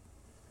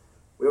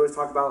 We always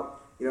talk about,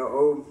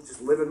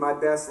 just living my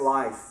best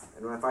life.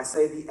 And if I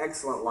say the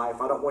excellent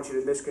life, I don't want you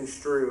to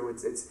misconstrue.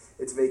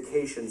 It's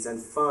vacations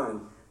and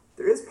fun.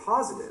 There is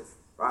positive.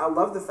 Right? I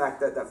love the fact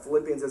that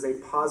Philippians is a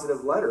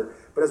positive letter.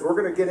 But as we're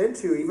going to get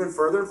into even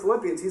further in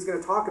Philippians, he's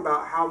going to talk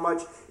about how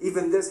much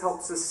even this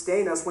helps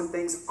sustain us when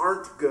things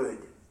aren't good,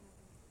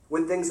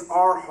 when things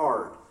are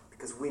hard,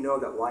 because we know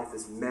that life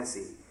is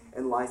messy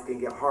and life can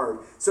get hard.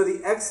 So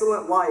the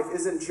excellent life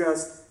isn't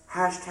just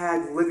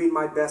hashtag living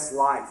my best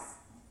life.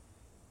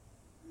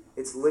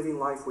 It's living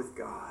life with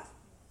God.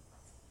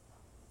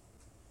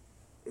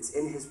 It's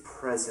in his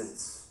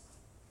presence.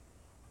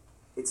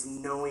 It's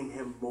knowing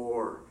him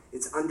more.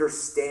 It's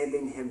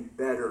understanding him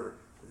better.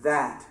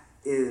 That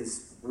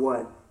is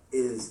what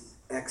is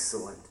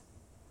excellent.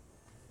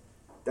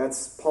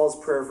 That's Paul's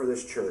prayer for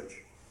this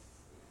church.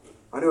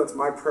 I know it's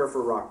my prayer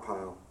for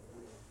Rockpile.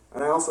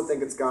 And I also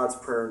think it's God's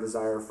prayer and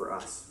desire for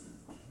us.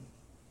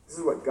 This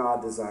is what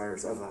God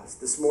desires of us.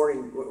 This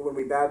morning, when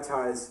we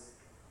baptize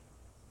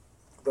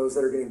those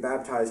that are getting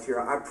baptized here,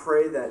 I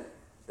pray that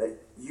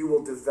you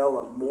will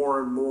develop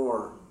more and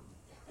more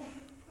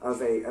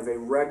of a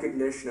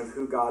recognition of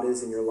who God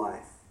is in your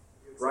life.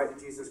 Right?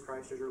 Jesus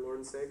Christ as your Lord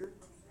and Savior?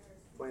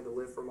 Plan to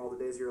live from all the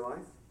days of your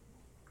life?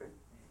 Okay.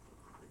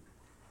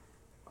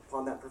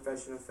 Upon that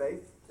profession of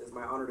faith, it is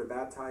my honor to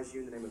baptize you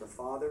in the name of the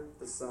Father,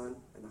 the Son,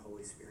 and the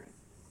Holy Spirit.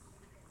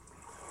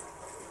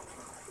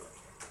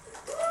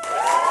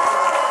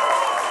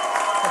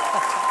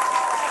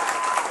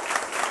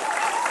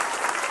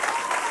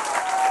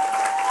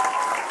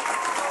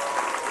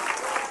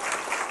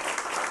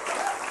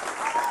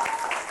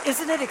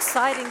 Isn't it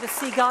exciting to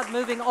see God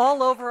moving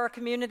all over our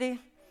community?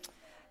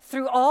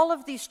 Through all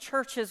of these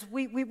churches,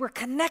 we were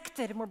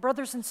connected and we're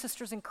brothers and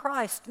sisters in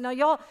Christ. Now,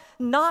 y'all,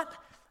 not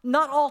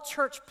all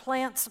church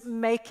plants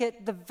make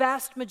it. The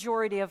vast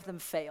majority of them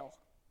fail.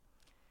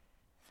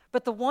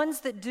 But the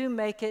ones that do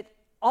make it,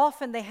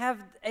 often they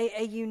have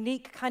a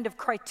unique kind of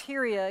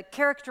criteria,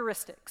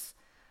 characteristics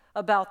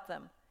about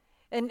them.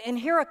 And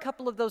here are a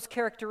couple of those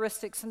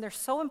characteristics, and they're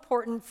so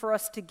important for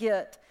us to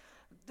get.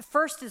 The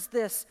first is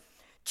this: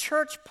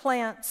 church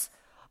plants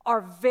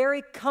are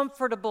very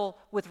comfortable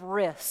with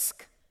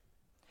risk,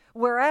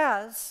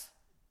 whereas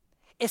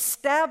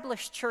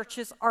established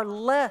churches are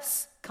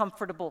less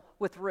comfortable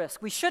with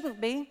risk. We shouldn't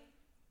be,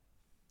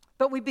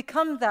 but we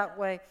become that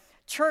way.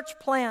 Church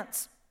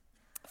plants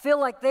feel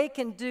like they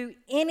can do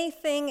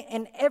anything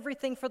and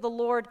everything for the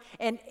Lord,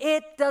 and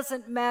it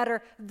doesn't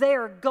matter. They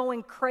are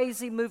going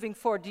crazy moving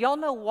forward. Do y'all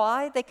know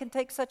why they can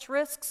take such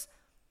risks?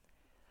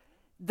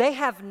 They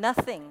have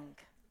nothing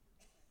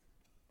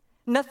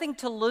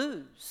to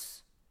lose.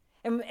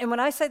 And when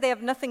I say they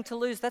have nothing to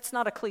lose, that's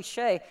not a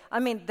cliche. I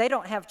mean, they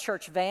don't have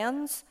church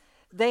vans.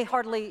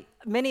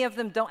 Many of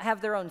them don't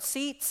have their own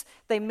seats.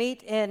 They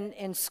meet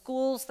in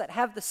schools that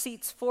have the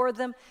seats for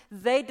them.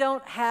 They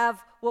don't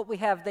have what we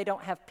have. They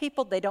don't have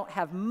people. They don't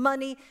have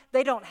money.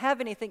 They don't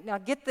have anything. Now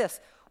get this.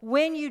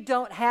 When you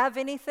don't have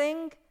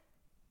anything,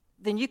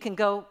 then you can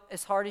go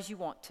as hard as you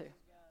want to.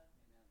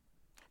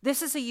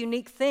 This is a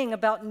unique thing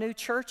about new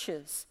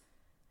churches.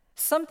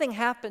 Something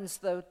happens,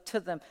 though, to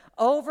them.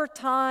 Over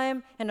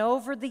time and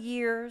over the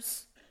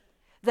years,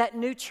 that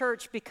new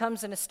church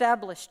becomes an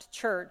established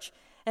church.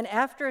 And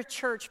after a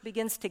church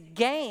begins to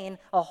gain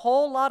a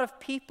whole lot of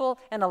people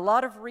and a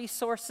lot of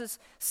resources,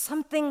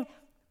 something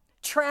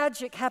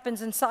tragic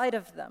happens inside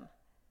of them.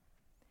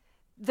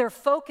 Their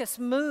focus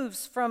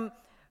moves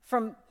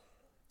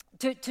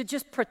to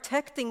just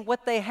protecting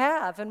what they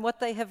have and what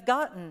they have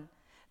gotten.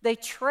 They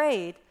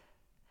trade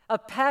a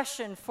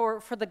passion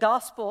for the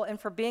gospel and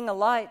for being a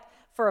light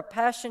for a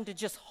passion to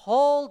just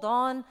hold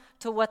on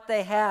to what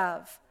they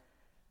have.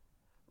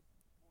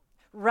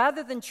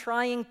 Rather than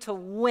trying to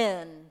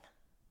win,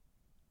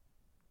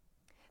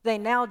 they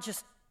now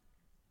just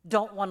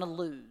don't want to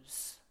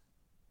lose.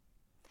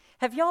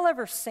 Have y'all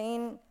ever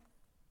seen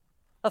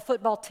a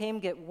football team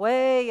get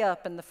way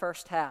up in the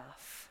first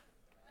half?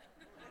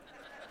 Here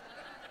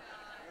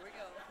we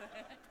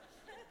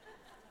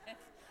go.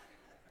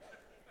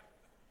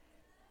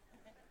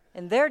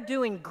 And they're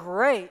doing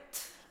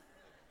great.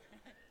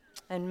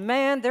 And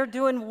man, they're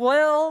doing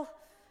well.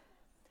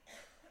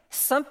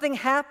 Something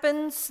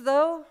happens,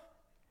 though.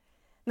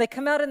 They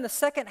come out in the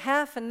second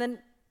half, and then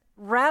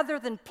rather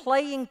than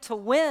playing to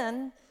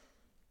win,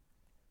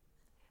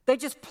 they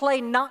just play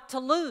not to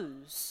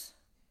lose.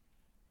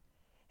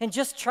 And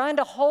just trying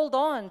to hold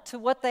on to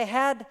what they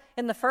had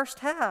in the first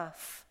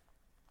half.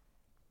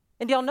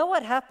 And y'all know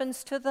what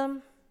happens to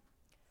them?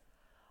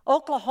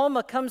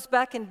 Oklahoma comes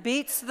back and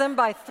beats them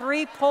by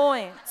 3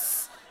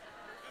 points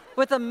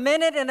with 1.5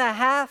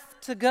 minutes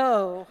to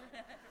go.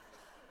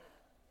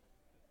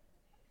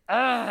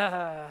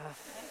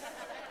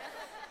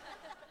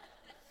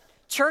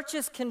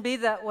 Churches can be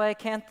that way,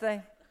 can't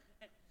they?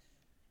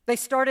 They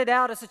started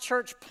out as a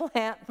church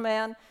plant,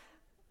 man.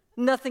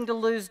 Nothing to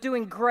lose,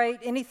 doing great,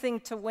 anything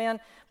to win.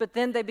 But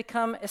then they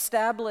become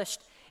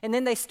established. And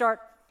then they start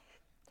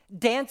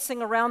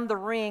dancing around the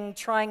ring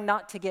trying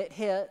not to get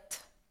hit.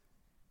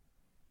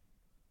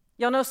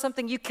 Y'all know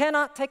something? You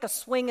cannot take a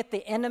swing at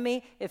the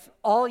enemy if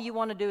all you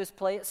want to do is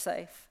play it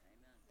safe.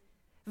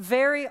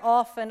 Very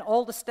often,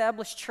 old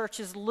established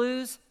churches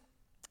lose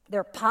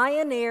their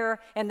pioneer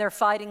and their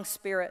fighting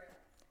spirit.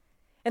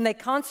 And they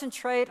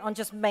concentrate on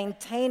just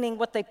maintaining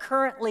what they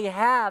currently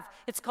have.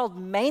 It's called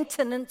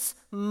maintenance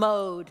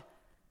mode.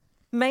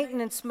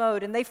 Maintenance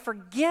mode. And they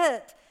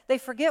forget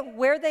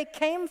where they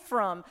came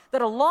from.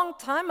 That a long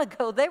time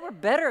ago, they were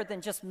better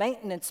than just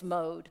maintenance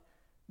mode.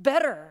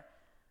 Better.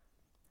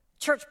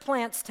 Church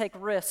plants take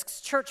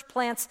risks. Church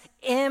plants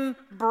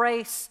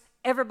embrace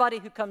everybody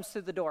who comes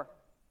through the door.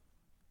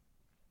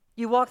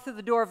 You walk through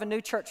the door of a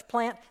new church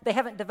plant, they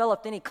haven't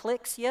developed any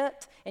cliques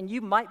yet, and you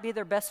might be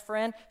their best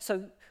friend,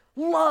 so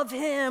love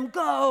him,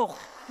 go.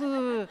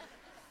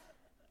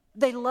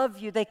 They love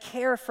you, they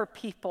care for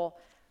people.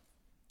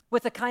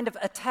 With a kind of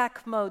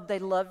attack mode, they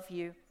love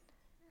you.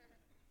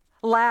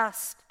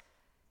 Last,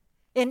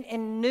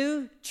 in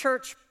new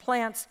church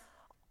plants,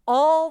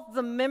 all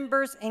the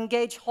members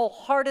engage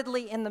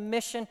wholeheartedly in the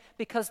mission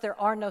because there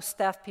are no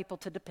staff people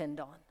to depend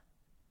on.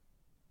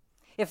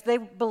 If they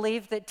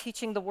believe that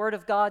teaching the Word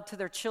of God to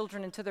their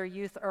children and to their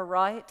youth are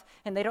right,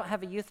 and they don't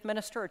have a youth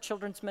minister or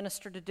children's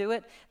minister to do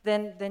it,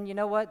 then you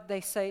know what?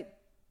 They say,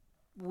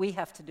 we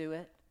have to do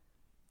it.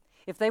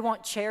 If they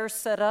want chairs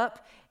set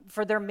up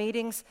for their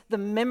meetings, the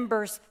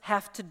members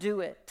have to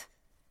do it.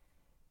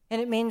 And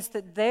it means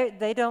that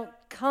they don't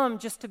come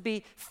just to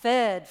be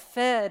fed,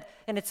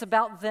 and it's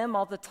about them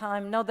all the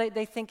time. No,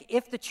 they think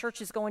if the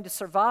church is going to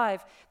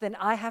survive, then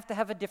I have to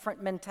have a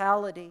different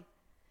mentality.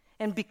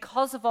 And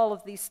because of all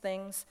of these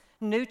things,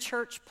 new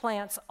church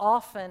plants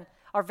often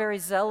are very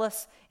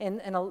zealous,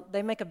 and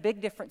they make a big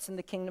difference in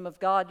the kingdom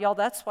of God. Y'all,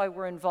 that's why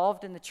we're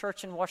involved in the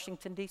church in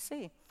Washington,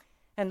 D.C.,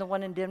 and the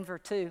one in Denver,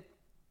 too.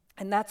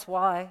 And that's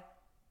why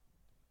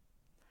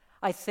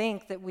I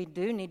think that we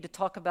do need to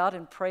talk about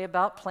and pray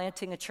about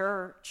planting a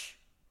church.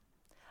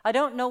 I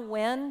don't know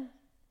when,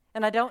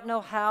 and I don't know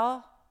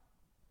how,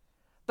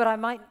 but I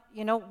might,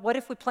 what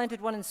if we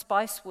planted one in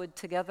Spicewood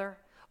together?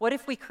 What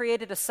if we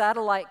created a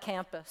satellite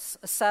campus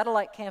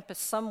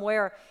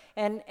somewhere,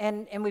 and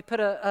we put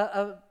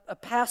a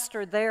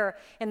pastor there,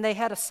 and they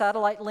had a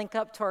satellite link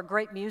up to our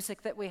great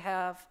music that we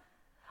have?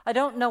 I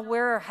don't know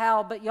where or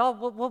how, but y'all,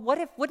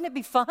 wouldn't it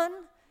be fun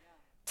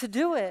to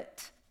do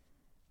it?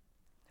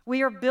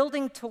 We are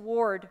building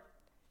toward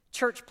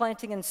church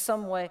planting in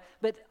some way,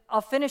 but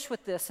I'll finish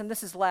with this, and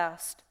this is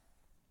last.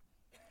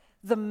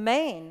 The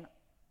main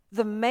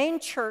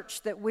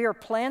church that we are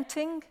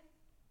planting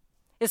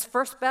is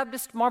First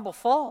Baptist Marble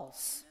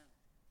Falls.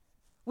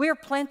 We are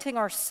planting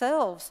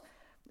ourselves.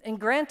 And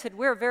granted,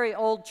 we're a very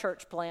old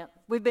church plant.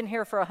 We've been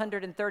here for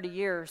 130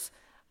 years.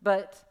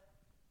 But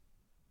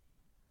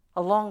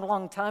a long,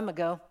 long time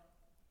ago,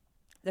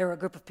 there were a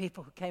group of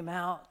people who came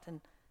out,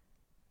 and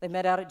they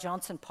met out at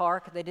Johnson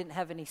Park. They didn't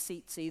have any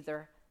seats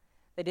either.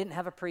 They didn't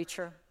have a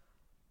preacher,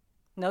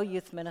 no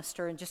youth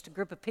minister, and just a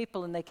group of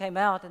people. And they came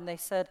out and they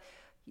said,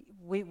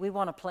 we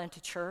want to plant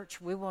a church.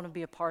 We want to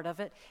be a part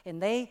of it.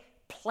 And they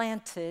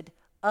planted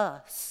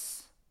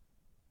us.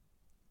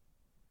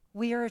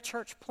 We are a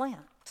church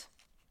plant.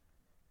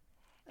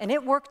 And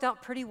it worked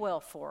out pretty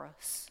well for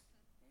us.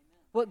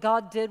 What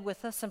God did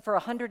with us, and for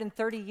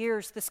 130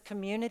 years, this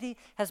community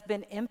has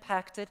been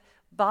impacted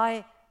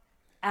by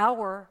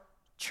our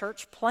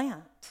church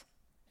plant.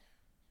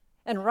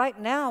 And right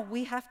now,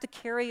 we have to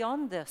carry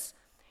on this.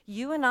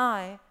 You and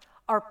I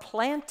are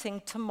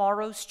planting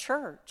tomorrow's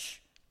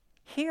church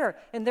here.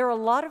 And there are a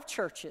lot of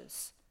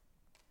churches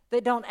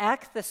that don't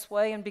act this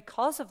way, and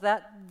because of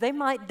that, they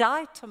might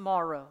die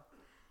tomorrow.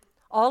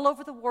 All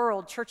over the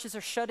world, churches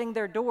are shutting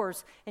their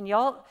doors, and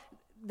y'all,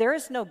 there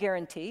is no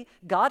guarantee.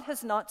 God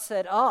has not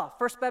said,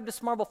 First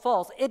Baptist Marble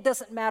Falls, it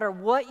doesn't matter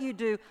what you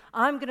do,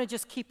 I'm going to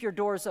just keep your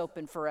doors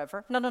open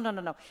forever.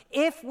 No.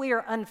 If we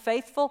are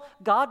unfaithful,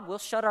 God will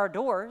shut our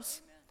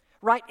doors,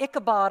 write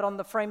Ichabod on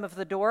the frame of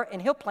the door,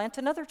 and he'll plant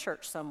another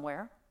church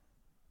somewhere.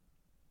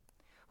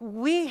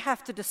 We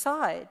have to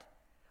decide.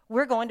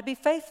 We're going to be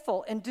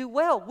faithful and do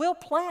well. We'll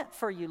plant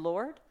for you,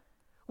 Lord.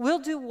 We'll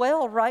do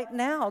well right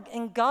now,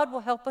 and God will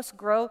help us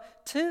grow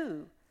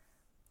too.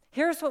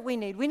 Here's what we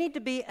need. We need to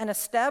be an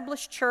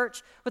established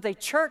church with a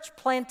church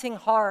planting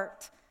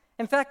heart.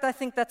 In fact, I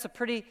think that's a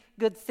pretty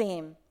good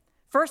theme.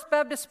 First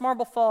Baptist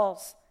Marble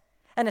Falls,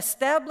 an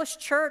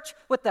established church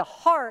with the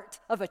heart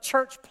of a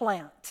church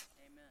plant.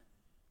 Amen.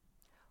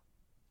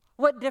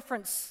 What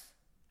difference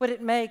would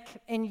it make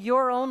in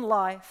your own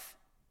life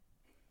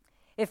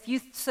if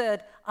you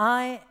said,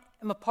 I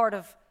am a part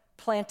of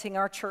planting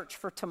our church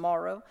for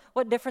tomorrow?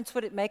 What difference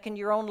would it make in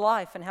your own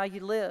life and how you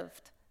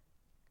lived?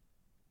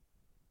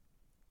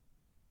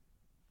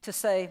 To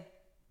say,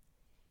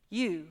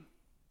 you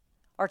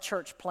are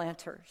church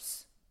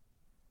planters.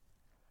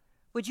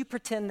 Would you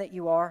pretend that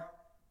you are?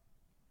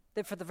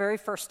 That for the very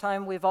first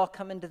time we've all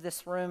come into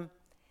this room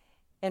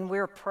and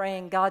we're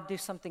praying, God, do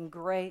something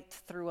great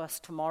through us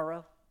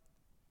tomorrow?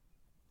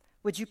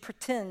 Would you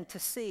pretend to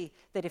see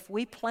that if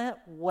we plant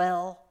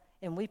well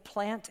and we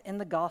plant in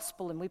the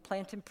gospel and we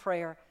plant in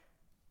prayer,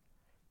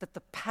 that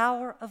the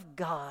power of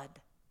God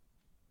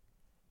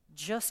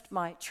just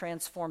might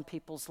transform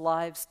people's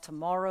lives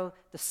tomorrow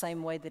the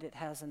same way that it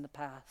has in the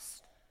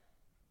past.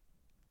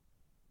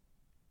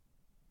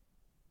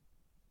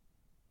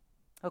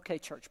 Okay,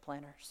 church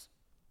planners.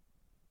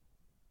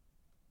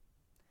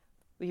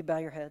 Will you bow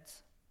your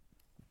heads?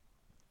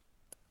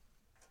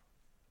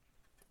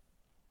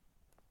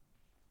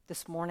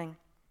 This morning,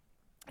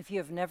 if you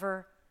have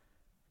never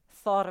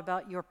thought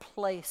about your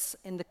place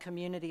in the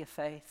community of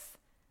faith,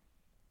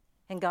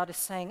 and God is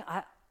saying,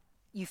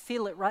 you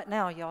feel it right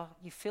now, y'all.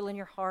 You feel in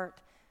your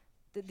heart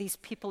that these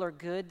people are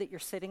good that you're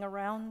sitting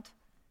around,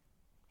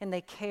 and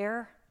they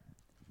care.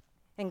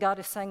 And God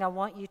is saying, I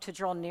want you to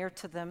draw near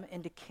to them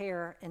and to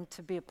care and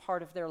to be a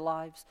part of their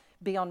lives,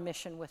 be on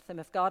mission with them.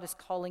 If God is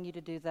calling you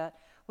to do that,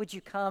 would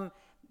you come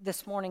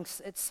this morning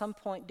at some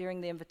point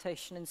during the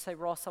invitation and say,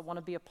 Ross, I want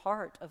to be a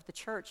part of the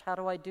church. How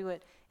do I do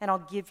it? And I'll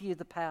give you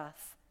the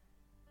path.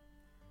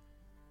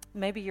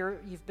 Maybe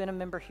you've been a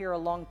member here a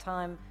long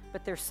time,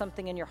 but there's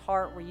something in your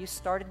heart where you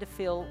started to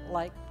feel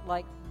like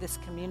this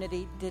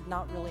community did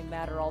not really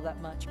matter all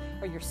that much,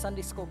 or your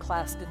Sunday school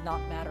class did not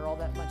matter all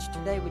that much.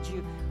 Today, would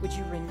you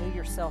renew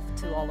yourself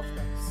to all of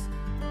this?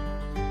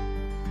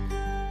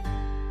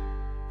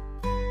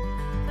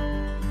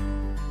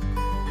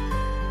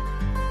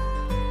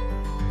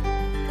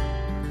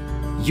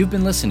 You've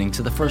been listening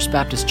to the First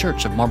Baptist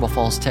Church of Marble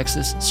Falls,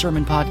 Texas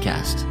Sermon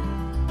Podcast.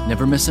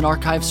 Never miss an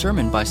archived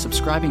sermon by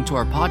subscribing to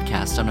our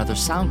podcast on either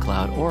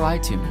SoundCloud or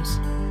iTunes.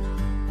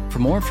 For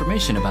more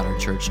information about our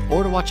church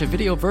or to watch a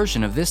video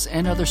version of this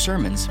and other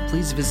sermons,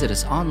 please visit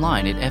us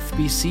online at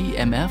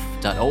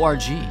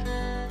fbcmf.org.